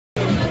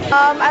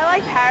I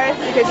like Paris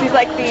because she's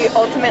like the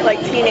ultimate like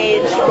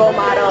teenage role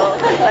model.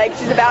 Like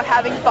she's about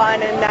having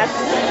fun, and that's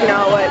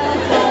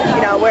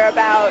what we're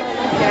about.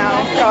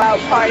 Go out,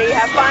 party,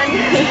 have fun.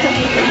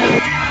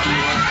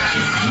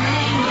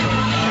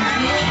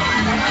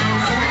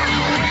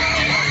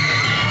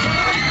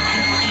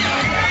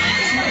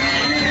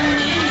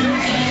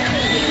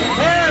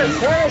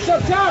 Paris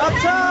up top! Up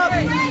top!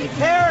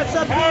 Paris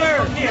up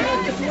here!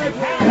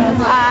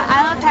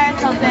 I love Paris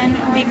Hilton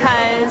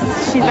because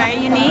she's very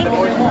unique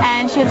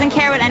and she doesn't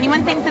care what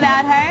anyone thinks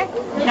about her.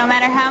 No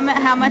matter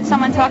how much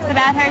someone talks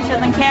about her, she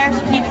doesn't care.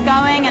 She keeps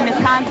going and is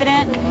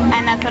confident,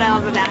 and that's what I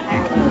love about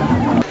her.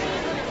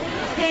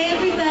 Hey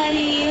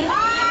everybody!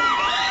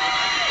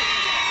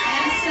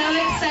 I'm so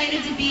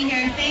excited to be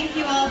here. Thank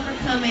you all for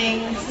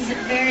coming. This is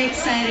very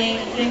exciting.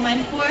 I'm doing my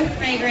 4th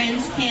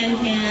fragrance, Can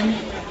Can.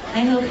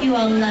 I hope you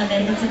all love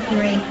it. It's a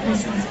great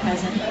Christmas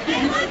present.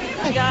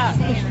 Oh my God.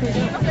 It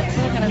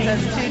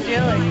says too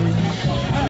Julie.